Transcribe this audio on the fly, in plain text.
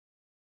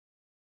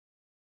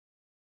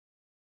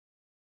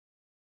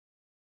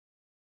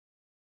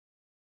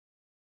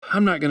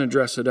I'm not gonna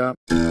dress it up.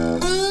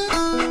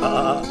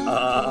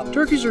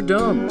 Turkeys are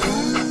dumb.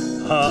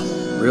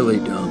 Really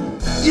dumb.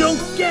 You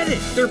don't get it!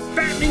 They're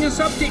fattening us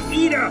up to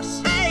eat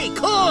us! Hey,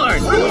 corn!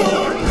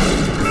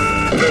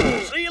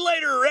 See you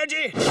later,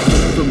 Reggie!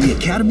 From the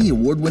Academy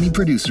Award-winning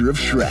producer of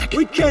Shrek.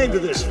 We came to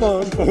this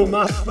farm for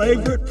my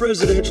favorite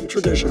presidential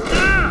tradition,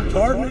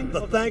 pardoning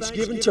the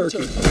Thanksgiving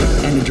turkey.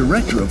 And the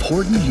director of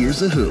Horton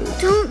Hears a Who.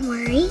 Don't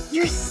worry,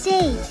 you're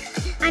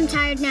safe. I'm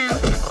tired now.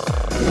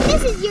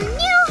 This is your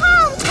new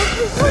home!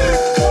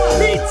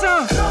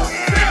 Pizza!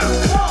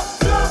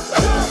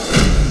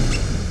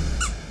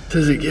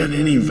 Does it get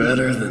any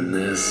better than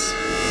this?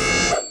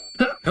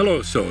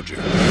 Hello, soldier.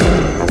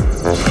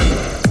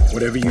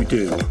 Whatever you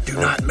do, do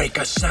not make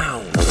a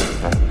sound.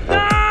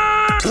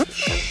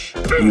 Shh.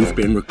 You've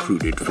been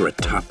recruited for a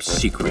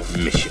top-secret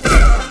mission.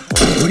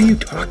 What are you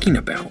talking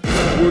about?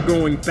 We're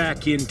going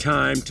back in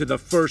time to the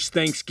first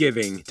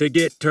Thanksgiving to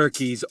get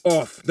turkeys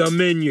off the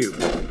menu.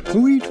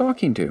 Who are you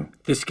talking to?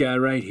 This guy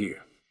right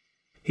here.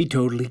 He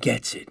totally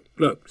gets it.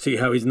 Look, see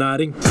how he's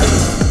nodding?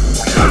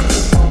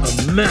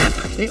 A map.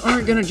 They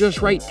aren't gonna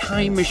just write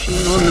time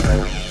machine on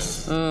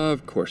the...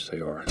 of course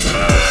they are.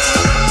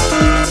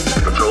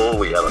 Patrol,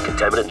 we have a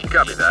contaminant.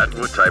 Copy that.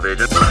 What type,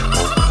 Agent?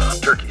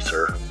 Turkey,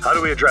 sir. How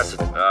do we address it?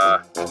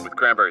 With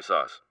cranberry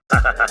sauce.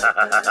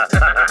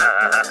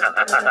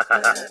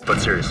 But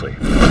seriously.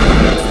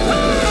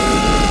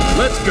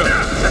 Let's go.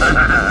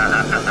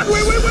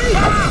 Wait!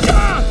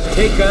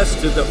 Take us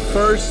to the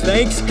first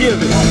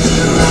Thanksgiving.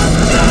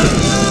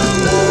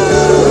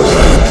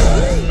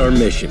 Our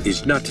mission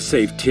is not to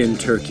save 10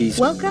 turkeys,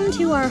 Welcome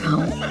to our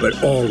home.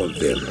 but all of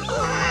them.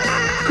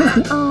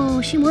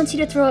 Oh, she wants you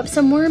to throw up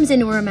some worms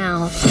into her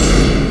mouth.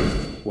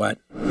 What?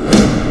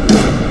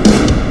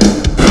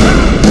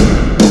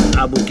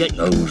 I will get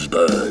those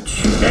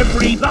birds.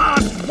 Every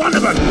last one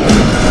of them!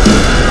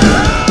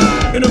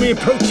 Enemy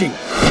approaching.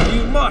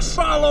 You must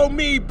follow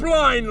me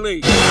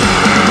blindly. For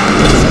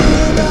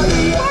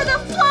the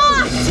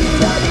flock!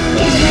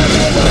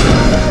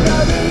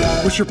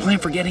 What's your plan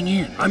for getting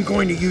in? I'm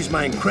going to use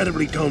my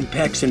incredibly toned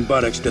pecs and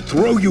buttocks to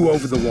throw you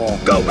over the wall.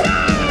 Go!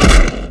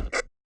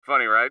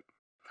 Funny, right?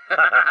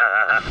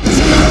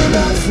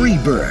 Free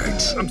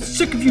birds. I'm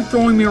sick of you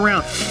throwing me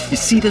around. You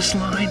see this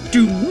line?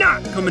 Do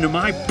not come into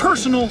my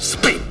personal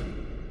space.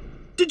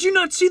 Did you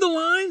not see the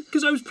line?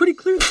 Because I was pretty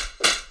clear.